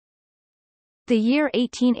The year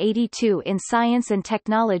 1882 in science and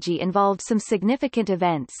technology involved some significant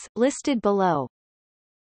events, listed below.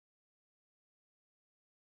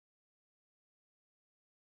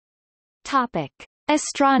 Topic: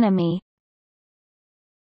 Astronomy.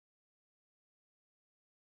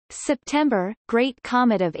 September, Great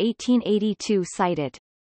Comet of 1882 sighted.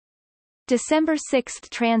 December 6 –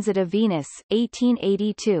 Transit of Venus,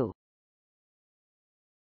 1882.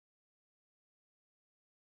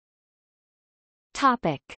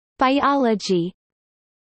 Topic: Biology.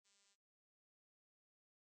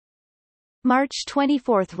 March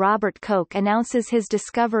 24 – Robert Koch announces his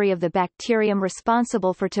discovery of the bacterium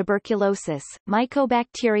responsible for tuberculosis,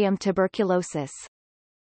 Mycobacterium tuberculosis.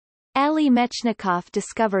 Ali Metchnikoff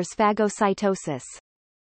discovers phagocytosis.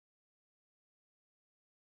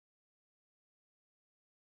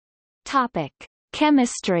 Topic: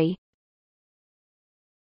 Chemistry.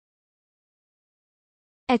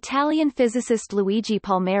 Italian physicist Luigi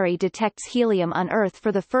Palmieri detects helium on Earth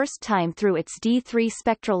for the first time through its D3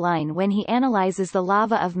 spectral line when he analyzes the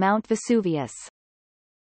lava of Mount Vesuvius.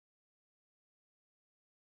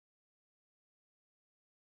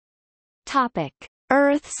 Topic: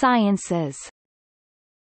 Earth sciences.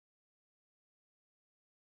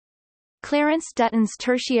 Clarence Dutton's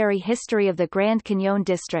Tertiary History of the Grand Canyon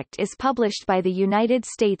District is published by the United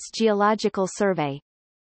States Geological Survey.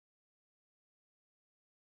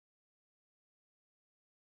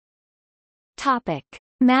 Topic: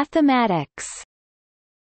 Mathematics.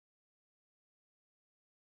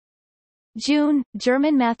 June,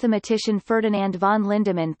 German mathematician Ferdinand von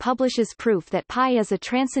Lindemann publishes proof that pi is a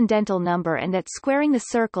transcendental number and that squaring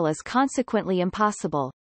the circle is consequently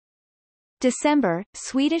impossible. December,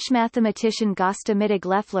 Swedish mathematician Gösta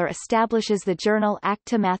Mittag-Leffler establishes the journal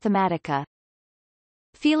Acta Mathematica.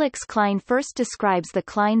 Felix Klein first describes the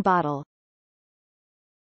Klein bottle.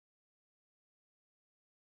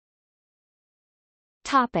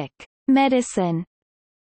 Topic: Medicine.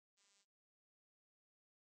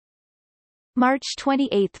 March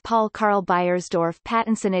 28 – Paul Karl Beiersdorf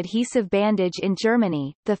patents an adhesive bandage in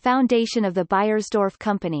Germany, the foundation of the Beiersdorf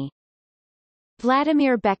Company.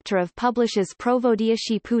 Vladimir Bekhterev publishes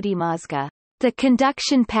Provodyashi Puti Mozga, the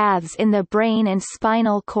conduction paths in the brain and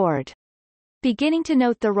spinal cord, beginning to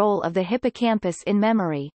note the role of the hippocampus in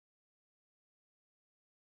memory.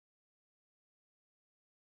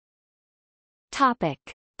 Topic: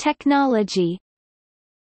 Technology.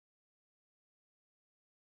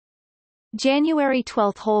 January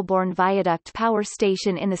 12 – Holborn Viaduct Power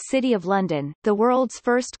Station in the City of London, the world's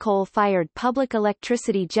first coal-fired public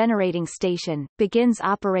electricity generating station, begins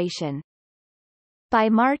operation. By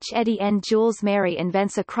March Eddie N. Jules Mary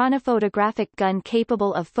invents a chronophotographic gun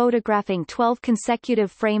capable of photographing 12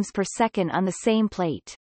 consecutive frames per second on the same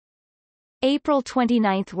plate. April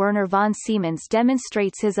 29 – Werner von Siemens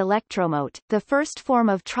demonstrates his electromote, the first form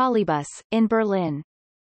of trolleybus, in Berlin.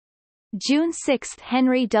 June 6 –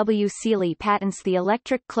 Henry W. Seeley patents the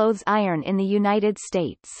electric clothes iron in the United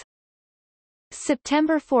States.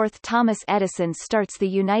 September 4 – Thomas Edison starts the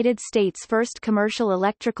United States' first commercial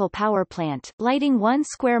electrical power plant, lighting 1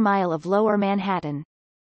 square mile of Lower Manhattan.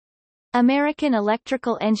 American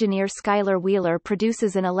electrical engineer Schuyler Wheeler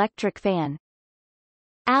produces an electric fan.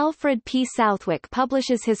 Alfred P. Southwick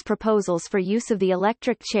publishes his proposals for use of the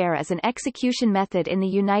electric chair as an execution method in the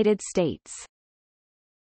United States.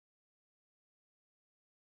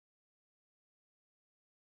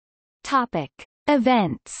 Topic: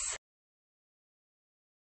 Events.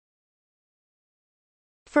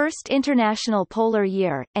 First International Polar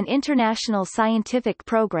Year, an international scientific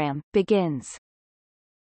program, begins.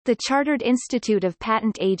 The Chartered Institute of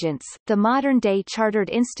Patent Agents, the modern-day Chartered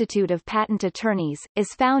Institute of Patent Attorneys,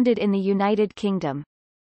 is founded in the United Kingdom.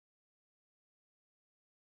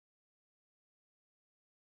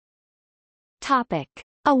 Topic: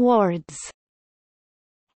 Awards.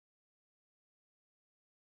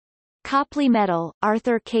 Copley Medal,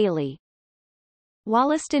 Arthur Cayley.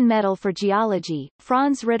 Wollaston Medal for Geology,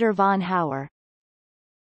 Franz Ritter von Hauer.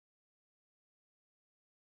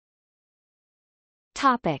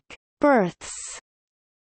 Topic: Births.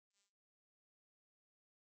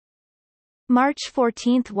 March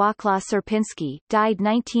 14 – Wacław Sierpiński, died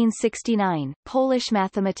 1969, Polish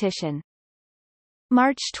mathematician.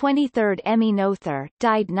 March 23 – Emmy Noether,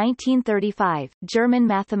 died 1935, German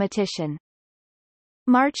mathematician.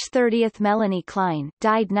 March 30 – Melanie Klein,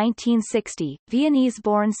 died 1960,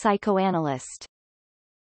 Viennese-born psychoanalyst.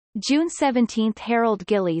 June 17 – Harold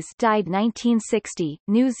Gillies, died 1960,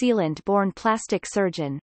 New Zealand-born plastic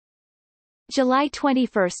surgeon. July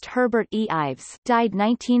 21 – Herbert E. Ives, died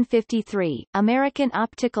 1953, American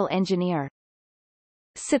optical engineer.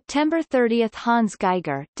 September 30 – Hans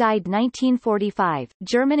Geiger, died 1945,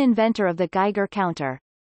 German inventor of the Geiger counter.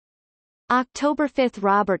 October 5 –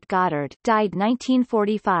 Robert Goddard, died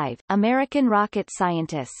 1945, American rocket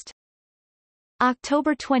scientist.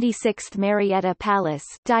 October 26 – Marietta Pallas,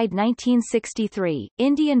 died 1963,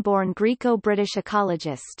 Indian-born Greco-British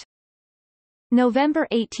ecologist. November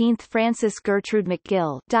 18 – Frances Gertrude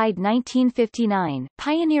McGill, died 1959,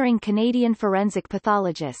 pioneering Canadian forensic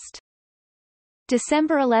pathologist.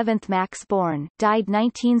 December 11 – Max Born, died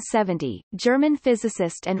 1970, German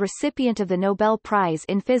physicist and recipient of the Nobel Prize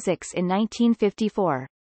in Physics in 1954.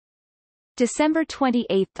 December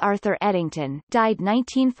 28 – Arthur Eddington, died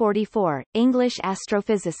 1944, English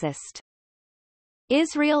astrophysicist.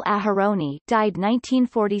 Israel Aharoni, died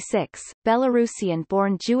 1946,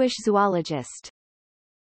 Belarusian-born Jewish zoologist.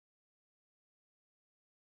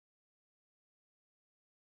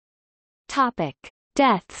 Topic: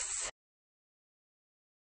 Deaths.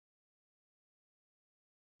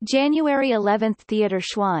 January 11 – Theodor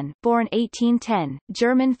Schwann, born 1810,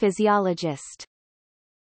 German physiologist.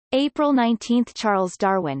 April 19 – Charles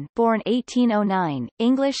Darwin, born 1809,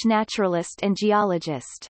 English naturalist and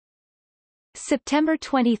geologist. September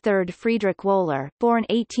 23 – Friedrich Wöhler, born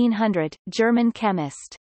 1800, German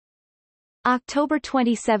chemist. October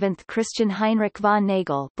 27 – Christian Heinrich von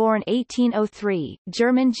Nagel, born 1803,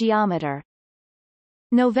 German geometer.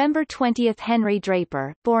 November 20 – Henry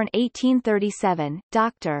Draper, born 1837,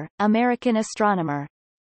 doctor, American astronomer.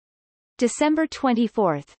 December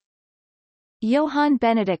 24 – Johann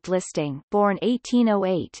Benedict Listing, born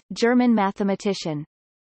 1808, German mathematician.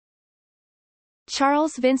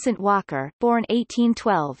 Charles Vincent Walker, born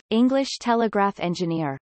 1812, English telegraph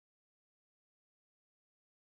engineer.